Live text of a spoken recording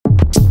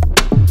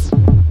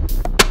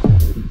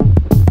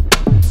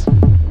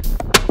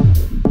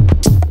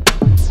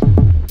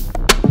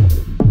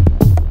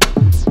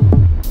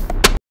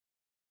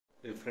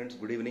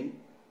good evening.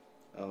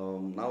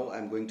 Now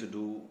I'm going to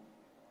do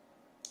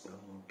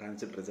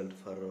transit result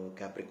for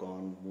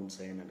Capricorn moon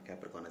sign and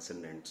Capricorn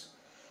ascendants.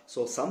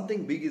 So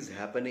something big is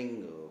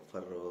happening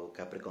for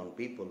Capricorn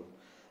people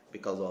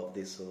because of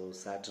this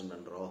Saturn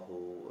and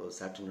Rahu,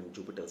 Saturn and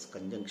Jupiter's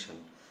conjunction.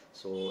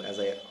 So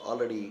as I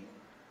already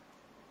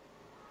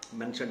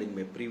mentioned in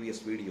my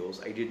previous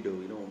videos, I did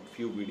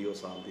few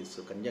videos on this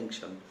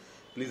conjunction.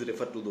 Please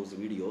refer to those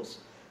videos.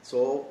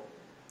 So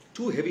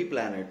two heavy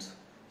planets.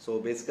 So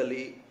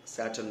basically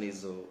Saturn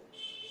is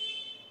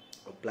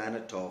a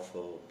planet of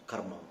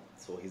karma,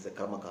 so he's a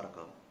karma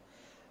karaka.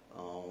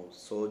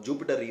 So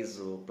Jupiter is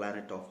a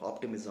planet of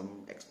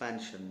optimism,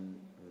 expansion,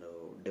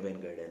 divine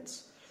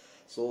guidance.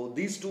 So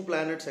these two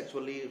planets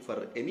actually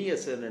for any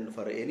ascendant,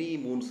 for any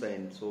moon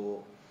sign,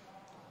 so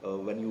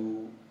when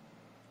you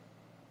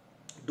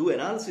do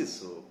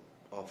analysis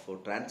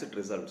of transit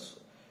results,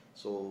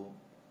 so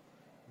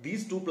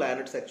these two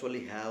planets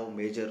actually have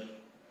major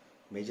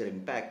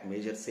impact,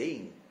 major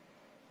saying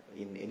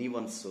in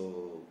anyone's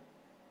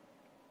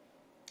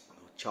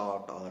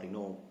chart or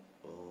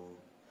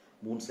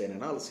moon sign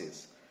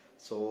analysis.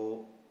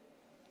 So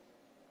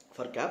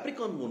for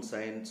Capricorn moon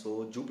sign,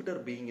 so Jupiter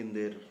being in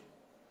their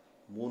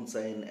moon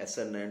sign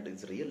ascendant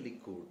is really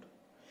good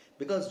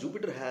because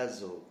Jupiter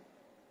has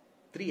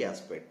three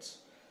aspects.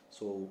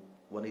 So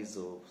one is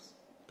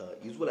the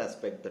usual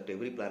aspect that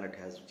every planet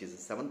has, which is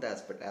the seventh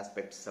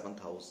aspect,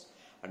 seventh house,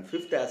 and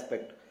fifth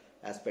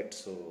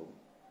aspects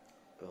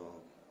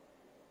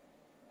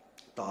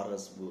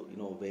Taurus,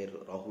 where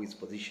Rahu is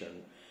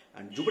positioned,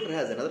 and Jupiter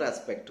has another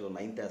aspect,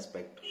 ninth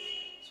aspect.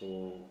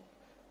 So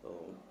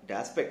it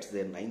aspects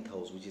their ninth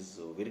house, which is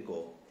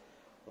Virgo.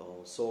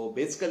 So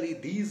basically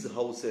these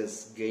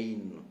houses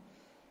gain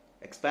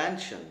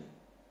expansion,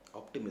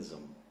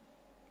 optimism,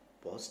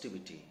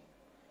 positivity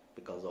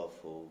because of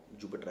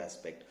Jupiter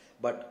aspect.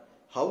 But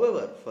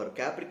however, for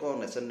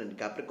Capricorn ascendant,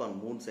 Capricorn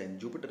moon sign,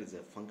 Jupiter is a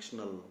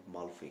functional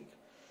malefic.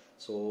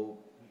 So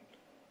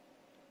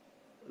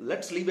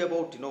let's leave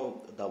about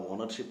the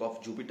ownership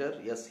of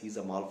Jupiter. Yes, he's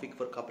a malefic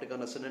for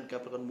Capricorn ascendant,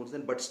 Capricorn moon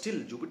sign, but still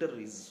Jupiter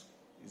is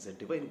a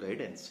divine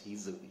guidance.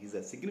 He's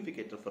a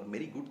significator for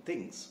many good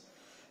things.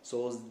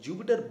 So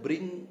Jupiter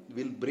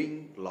will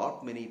bring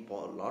lot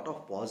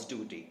of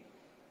positivity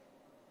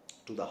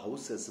to the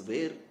houses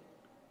where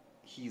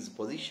he is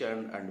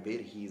positioned and where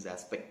he is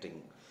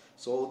aspecting.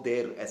 So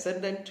their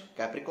ascendant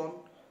Capricorn,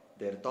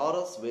 their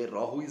Taurus where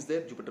Rahu is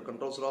there, Jupiter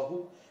controls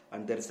Rahu,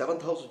 and their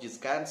seventh house which is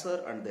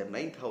Cancer, and their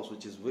ninth house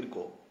which is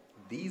Virgo.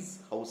 These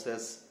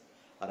houses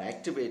are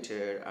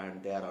activated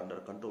and they are under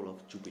control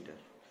of Jupiter.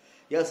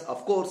 Yes,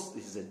 of course,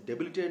 this is a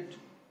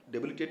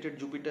debilitated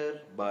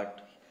Jupiter,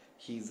 but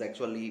he is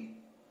actually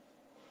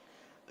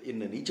in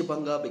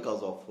Nichapanga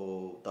because of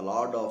the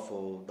lord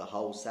of the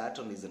house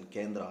Saturn is in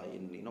Kendra,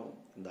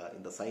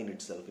 in the sign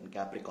itself in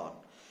Capricorn.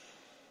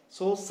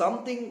 So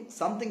something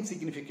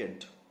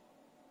significant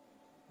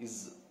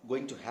is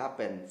going to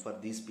happen for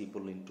these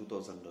people in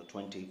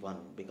 2021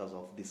 because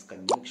of this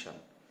conjunction.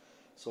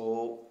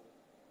 So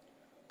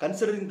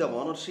considering the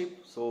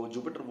ownership, so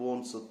Jupiter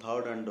owns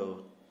third and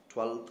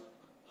 12th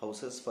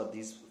houses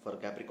for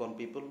Capricorn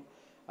people,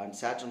 and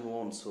Saturn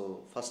owns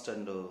first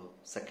and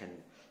second.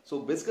 So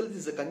basically this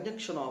is a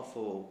conjunction of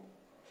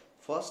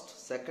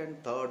first,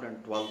 second, third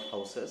and 12th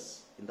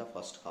houses in the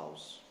first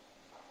house.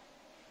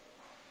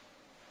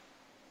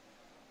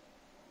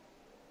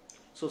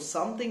 So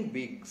something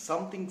big,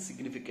 something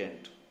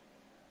significant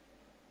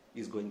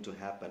is going to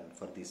happen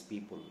for these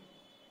people.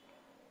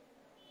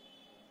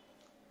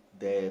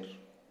 Their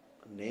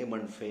name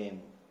and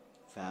fame,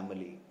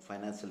 family,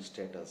 financial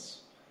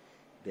status,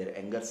 their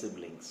younger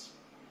siblings,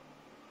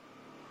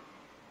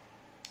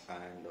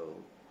 and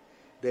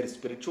their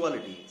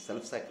spirituality,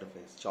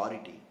 self-sacrifice,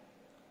 charity.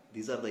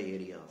 These are the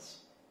areas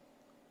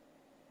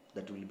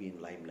that will be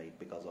in limelight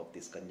because of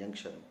this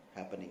conjunction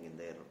happening in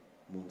their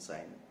moon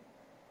sign.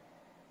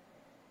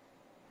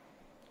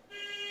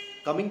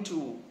 Coming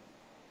to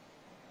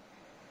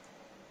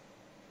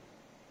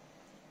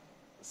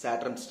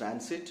Saturn's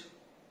transit,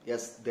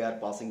 yes, they are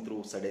passing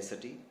through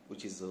Sade,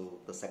 which is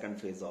the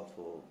second phase of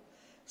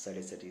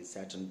Sade,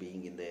 Saturn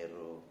being in their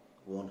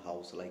own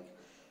house. Like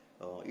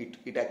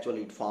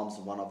it forms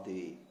one of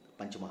the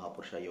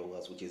Panchamahapursha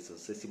yogas, which is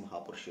Sesi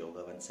Mahapurusha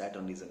yoga, when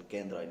Saturn is in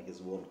Kendra in his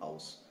own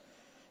house.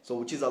 So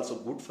which is also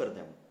good for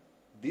them.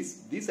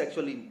 This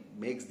actually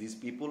makes these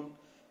people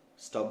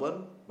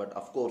stubborn, but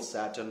of course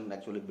Saturn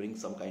actually brings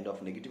some kind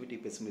of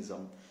negativity,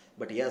 pessimism,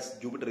 but yes,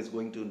 Jupiter is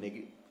going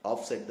to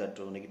offset that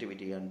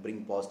negativity and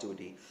bring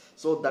positivity.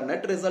 So the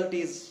net result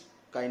is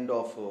kind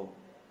of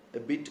a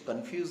bit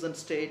confusion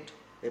state,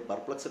 a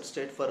perplexed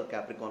state for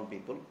Capricorn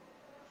people.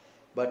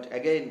 But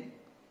again,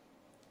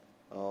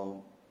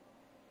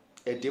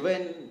 a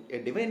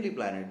divinely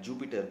planet,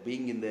 Jupiter,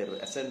 being in their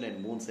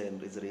ascendant moon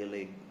sign is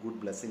really a good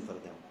blessing for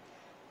them.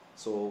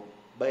 So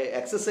by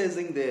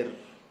exercising their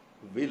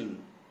will,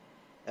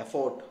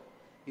 effort,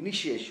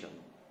 initiation,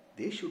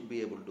 they should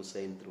be able to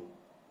sail through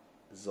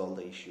resolve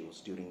the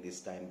issues during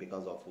this time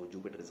because of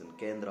Jupiter is in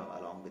Kendra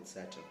along with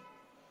Saturn.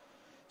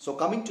 So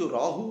coming to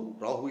Rahu,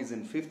 Rahu is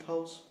in 5th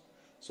house.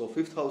 So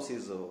 5th house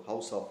is a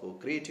house of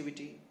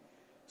creativity,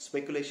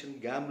 speculation,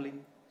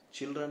 gambling,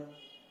 children,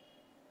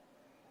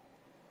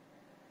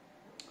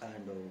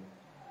 and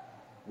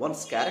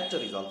one's character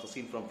is also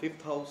seen from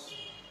 5th house.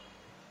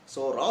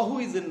 So Rahu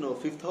is in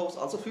 5th house.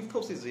 Also 5th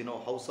house is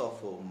house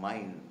of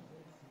mind,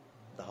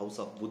 the house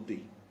of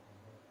buddhi.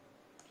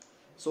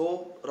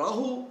 So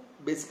Rahu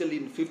basically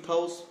in 5th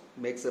house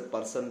makes a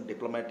person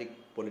diplomatic,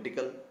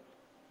 political,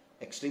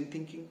 extreme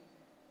thinking,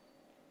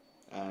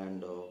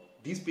 and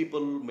these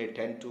people may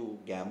tend to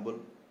gamble,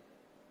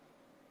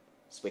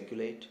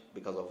 speculate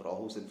because of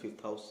Rahu's in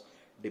 5th house,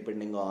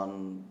 depending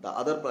on the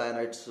other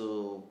planets'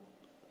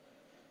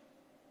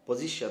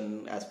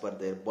 position as per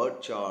their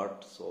birth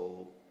chart.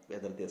 So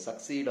whether they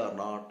succeed or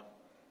not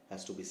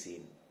has to be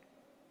seen.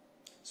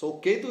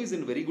 So Ketu is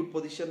in very good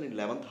position in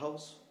 11th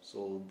house.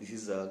 So this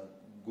is a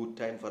good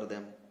time for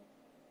them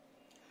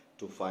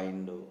to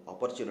find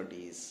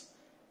opportunities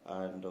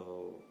and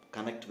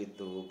connect with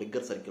a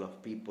bigger circle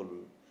of people,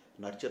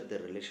 nurture their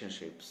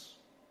relationships.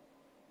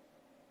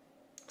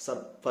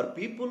 So for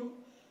people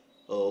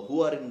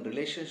who are in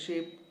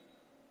relationship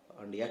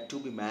and yet to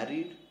be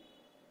married,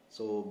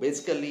 so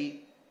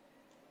basically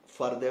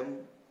for them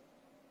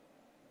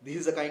this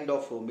is a kind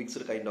of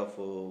mixed kind of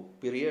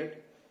period.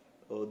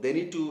 They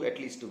need to at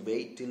least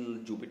wait till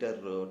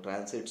Jupiter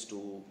transits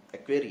to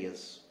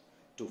Aquarius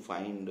to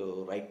find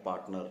right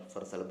partner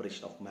for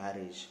celebration of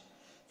marriage.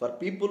 For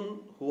people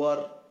who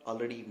are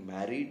already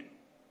married,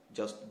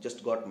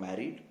 just got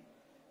married,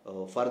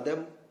 for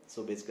them,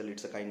 so basically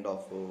it's a kind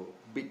of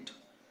bit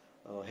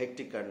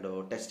hectic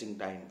and testing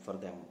time for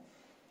them,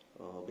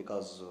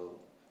 because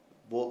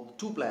both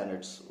two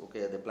planets,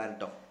 okay, the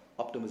planet of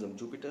optimism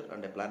Jupiter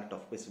and a planet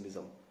of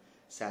pessimism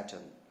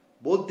Saturn,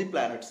 both the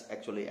planets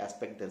actually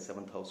aspect their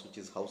 7th house, which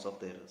is house of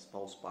their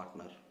spouse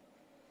partner.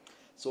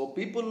 So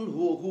people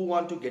who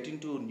want to get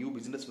into new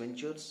business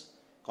ventures,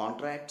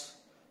 contracts,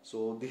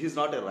 so this is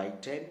not a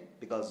right time,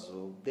 because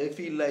they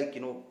feel like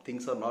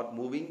things are not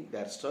moving, they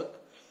are stuck.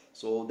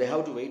 So they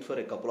have to wait for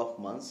a couple of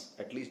months.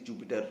 At least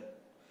Jupiter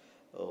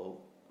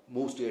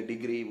moves to a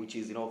degree which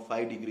is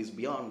 5 degrees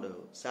beyond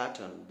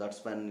Saturn.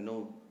 That's when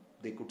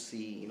they could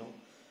see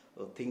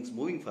things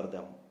moving for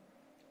them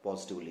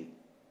positively.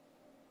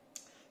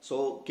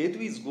 So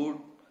Ketu is good.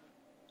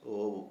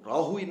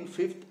 Rahu in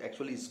 5th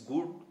actually is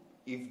good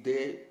if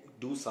they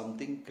do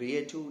something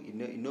creative,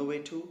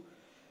 innovative.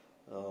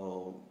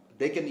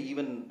 They can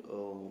even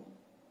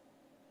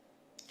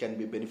can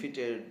be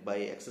benefited by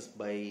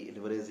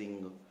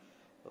leveraging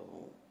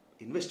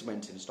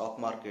investments in stock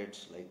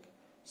markets. Like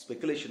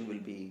speculation will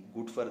be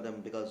good for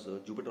them, because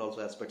Jupiter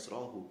also aspects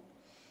Rahu.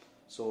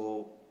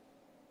 So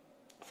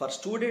for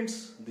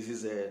students this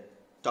is a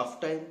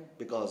tough time,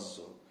 because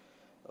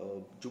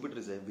Jupiter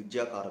is a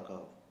Vidya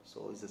Karaka,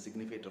 so it's a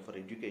significator for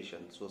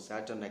education. So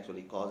Saturn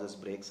actually causes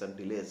breaks and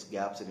delays,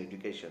 gaps in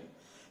education.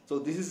 So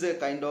this is a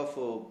kind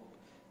of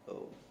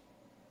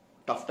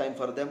tough time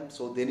for them.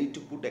 So they need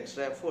to put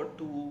extra effort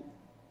to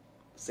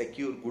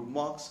secure good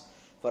marks.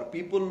 For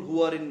people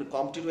who are in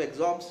competitive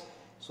exams,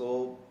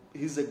 so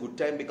this is a good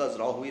time, because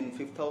Rahu in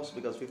 5th house,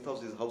 because 5th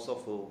house is house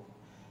of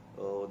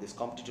this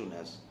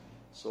competitiveness.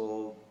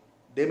 So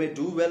they may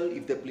do well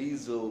if they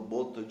please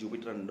both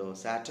Jupiter and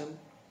Saturn.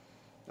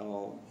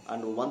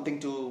 And one thing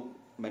to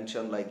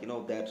mention, like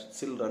they're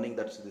still running,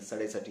 that's the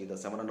Sade Sati, the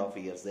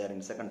 7.5 years, they are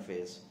in 2nd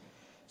phase.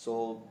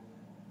 So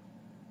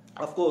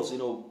of course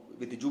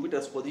with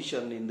Jupiter's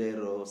position in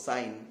their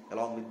sign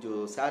along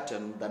with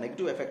Saturn, the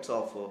negative effects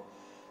of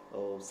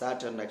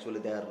Saturn actually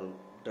they are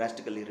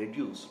drastically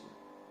reduced.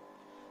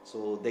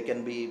 So they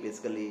can be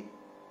basically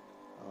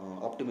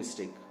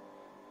optimistic.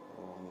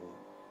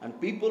 And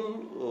people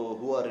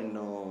who are in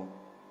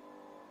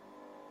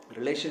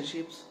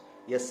relationships,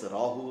 yes,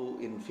 Rahu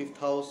in 5th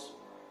house,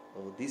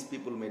 these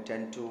people may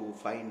tend to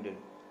find a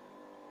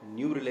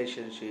new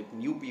relationship,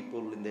 new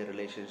people in their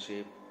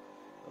relationship,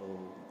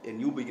 a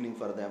new beginning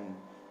for them,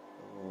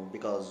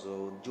 because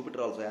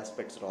Jupiter also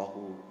aspects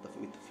Rahu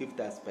with 5th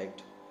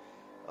aspect.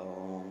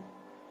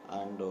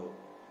 And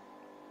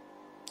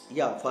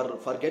yeah,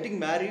 for getting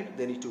married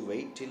they need to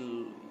wait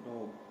till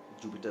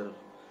Jupiter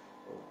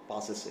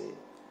passes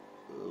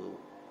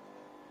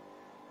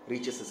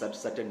reaches a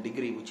certain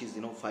degree, which is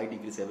 5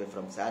 degrees away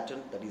from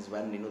Saturn. That is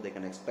when they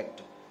can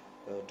expect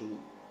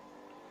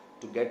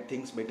to get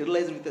things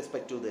materialized with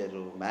respect to their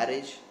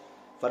marriage.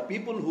 For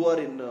people who are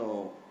in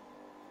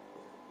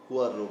who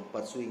are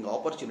pursuing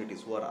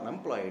opportunities, who are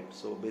unemployed,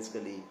 so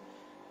basically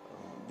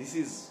this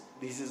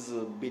is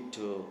a bit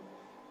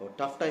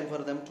tough time for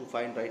them to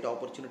find right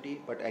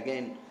opportunity. But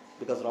again,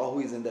 because Rahu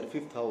is in their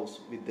 5th house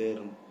with their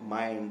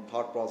mind,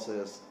 thought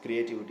process,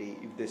 creativity,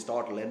 if they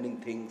start learning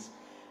things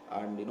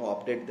and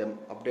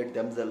update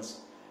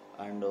themselves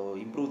and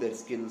improve their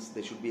skills,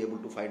 they should be able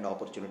to find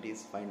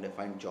opportunities,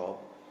 find job,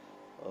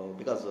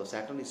 because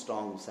Saturn is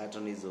strong.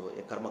 Saturn is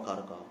a karma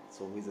karaka,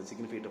 so he is a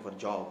significator for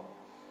job.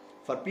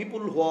 For people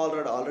who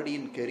are already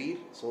in career,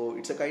 so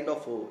it's a kind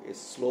of a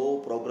slow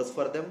progress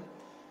for them.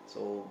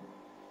 So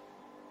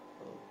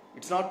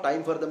it's not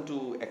time for them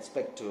to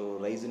expect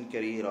rise in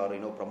career or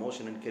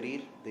promotion in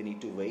career. They need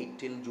to wait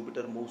till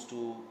Jupiter moves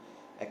to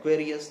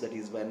Aquarius. That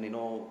is when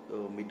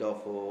mid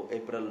of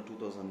April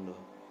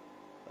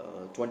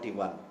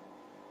 2021.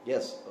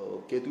 Yes,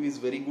 Ketu is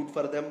very good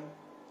for them.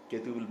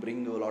 Ketu will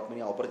bring a lot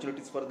many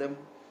opportunities for them.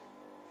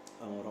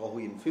 Rahu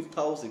in 5th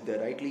house, if they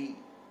rightly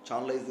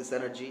channelize this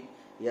energy,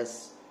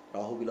 yes,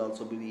 Rahu will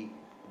also be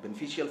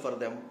beneficial for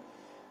them.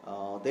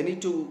 They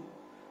need to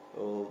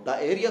the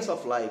areas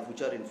of life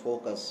which are in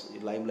focus,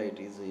 in limelight,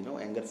 is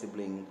younger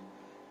sibling,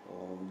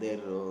 their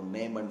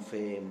name and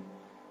fame,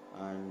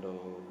 and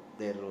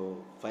their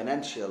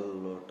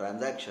financial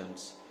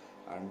transactions,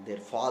 and their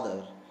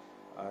father,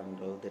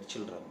 and their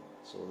children.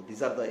 So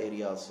these are the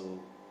areas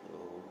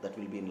that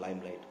will be in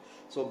limelight.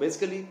 So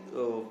basically,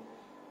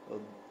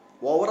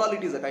 overall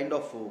it is a kind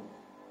of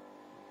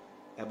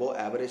above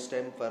average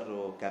time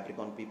for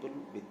Capricorn people,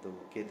 with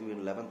Ketu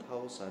in 11th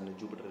house and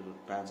Jupiter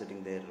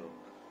transiting their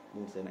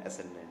moons in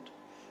Ascendant.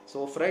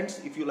 So friends,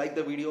 if you like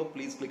the video,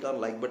 please click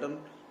on like button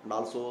and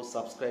also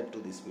subscribe to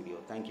this video.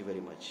 Thank you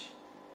very much.